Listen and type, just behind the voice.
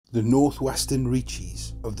The northwestern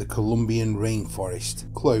reaches of the Colombian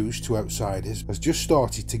rainforest, closed to outsiders, has just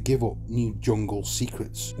started to give up new jungle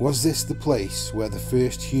secrets. Was this the place where the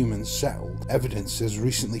first humans settled? Evidence has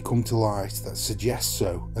recently come to light that suggests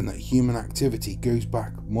so, and that human activity goes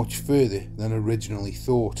back much further than originally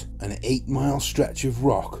thought. An 8-mile stretch of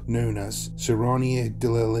rock known as Serranía de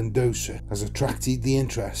la Lindosa has attracted the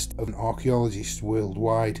interest of archaeologists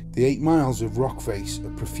worldwide. The 8 miles of rock face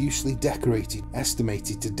are profusely decorated,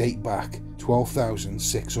 estimated to date back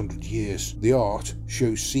 12,600 years. The art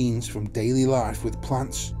shows scenes from daily life with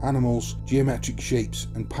plants, animals, geometric shapes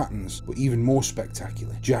and patterns, but even more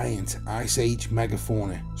spectacular, giant Ice Age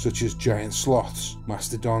megafauna such as giant sloths,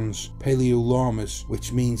 mastodons, paleollamas,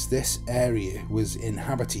 which means this area was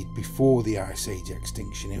inhabited before the Ice Age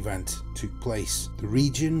extinction event took place. The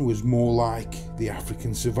region was more like the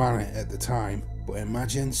African savanna at the time, but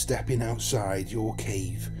imagine stepping outside your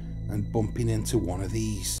cave and bumping into one of these.